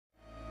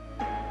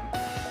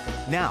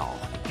Now,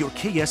 your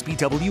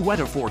KSBW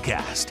weather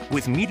forecast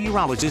with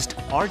meteorologist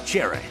Art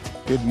Jarrett.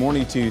 Good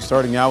morning to you.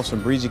 Starting out with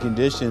some breezy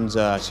conditions, to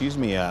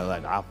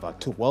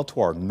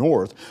our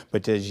north,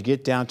 but as you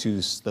get down to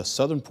the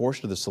southern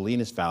portion of the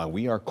Salinas Valley,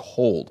 we are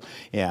cold.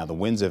 Yeah, the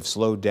winds have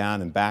slowed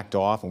down and backed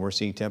off, and we're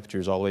seeing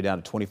temperatures all the way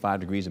down to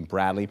 25 degrees in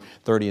Bradley,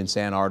 30 in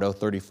San Ardo,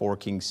 34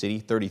 King City,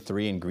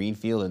 33 in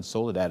Greenfield, and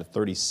Soledad at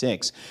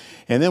 36.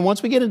 And then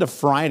once we get into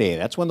Friday,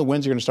 that's when the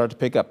winds are going to start to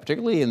pick up,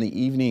 particularly in the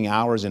evening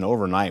hours and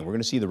overnight. We're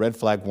going to see the red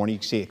flag warning. You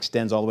can see it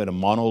extends all the way to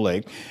Mono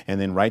Lake and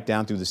then right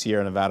down through the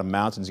Sierra Nevada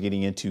mountains,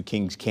 getting into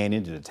Kings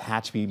Canyon to the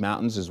Tehachapi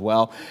Mountains as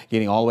well,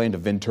 getting all the way into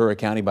Ventura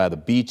County by the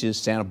beaches,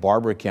 Santa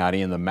Barbara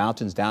County, and the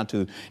mountains down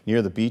to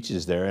near the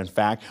beaches there. In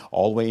fact,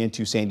 all the way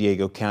into San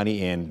Diego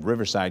County and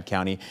Riverside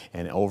County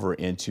and over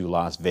into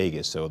Las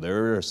Vegas. So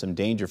there is some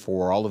danger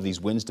for all of these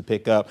winds to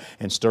pick up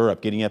and stir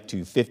up, getting up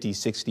to 50,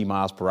 60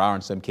 miles per hour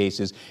in some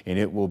cases, and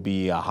it will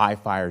be a high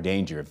fire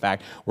danger. In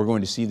fact, we're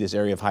going to see this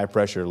area of high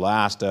pressure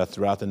last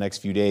throughout the next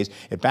few days.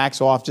 It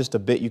backs off just a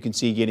bit. You can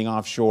see getting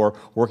offshore,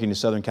 working to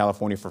Southern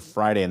California for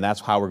Friday, and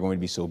that's how we're going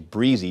to be so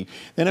breezy.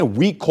 Then a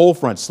weak cold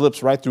front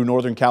slips right through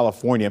Northern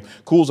California,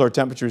 cools our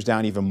temperatures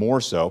down even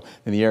more so,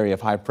 in the area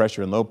of high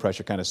pressure and low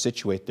pressure kind of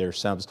situate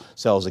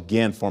themselves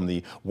again from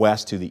the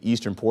west to the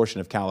eastern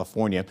portion of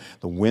California.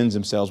 The winds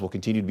themselves will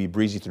continue to be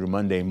breezy through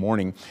Monday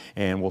morning,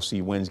 and we'll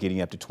see winds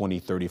getting up to 20,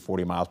 30,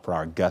 40 miles per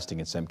hour, gusting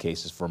in some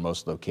cases for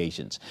most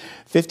locations.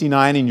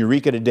 59 in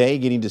Eureka today,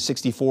 getting to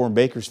 64 in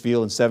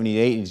Bakersfield and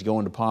 78 as you go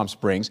into Palm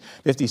Springs,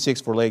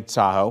 56 for Lake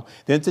Tahoe.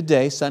 Then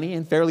today, sunny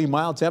and fairly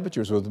mild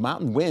temperatures with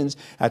mountain winds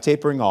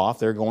tapering off.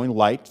 They're going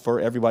light for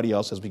everybody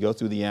else as we go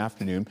through the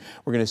afternoon.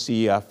 We're going to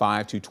see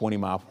 5 to 20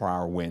 mile per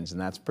hour winds,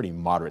 and that's pretty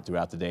moderate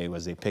throughout the day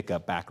as they pick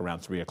up back around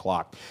 3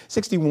 o'clock.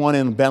 61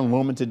 in Ben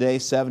Lomond today,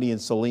 70 in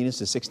Salinas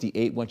to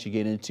 68 once you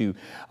get into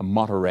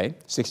Monterey,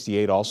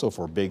 68 also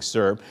for Big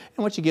Sur. And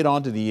once you get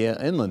onto the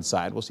inland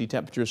side, we'll see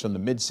temperatures from the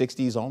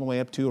mid-60s all the way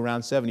up to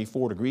around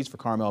 74 degrees for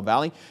Carmel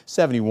Valley,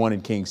 71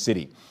 in King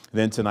City.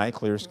 Then tonight,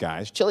 clear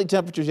skies. Chilly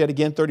temperatures yet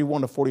again,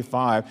 31 to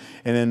 45.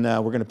 And then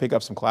we're going to pick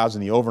up some clouds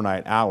in the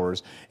overnight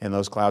hours, and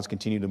those clouds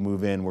continue to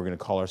move in. We're going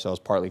to call ourselves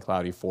partly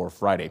cloudy for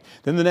Friday.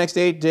 Then the next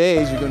 8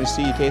 days, you're going to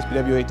see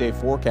KSBW 8-day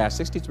forecast,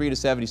 63 to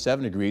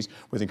 77 degrees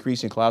with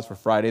increasing clouds for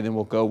Friday. Then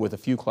we'll go with a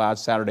few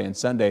clouds Saturday and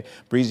Sunday.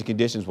 Breezy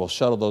conditions will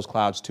shuttle those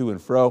clouds to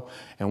and fro.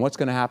 And what's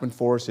going to happen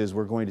for us is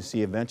we're going to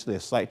see eventually a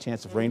slight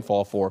chance of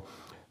rainfall for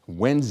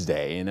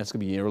Wednesday, and that's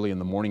going to be early in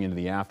the morning into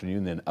the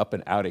afternoon, then up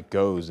and out it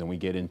goes, and we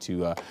get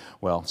into,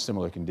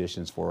 similar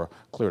conditions for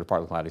clear to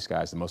partly cloudy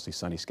skies and mostly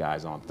sunny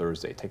skies on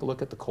Thursday. Take a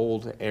look at the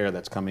cold air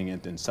that's coming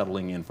in and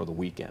settling in for the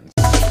weekend.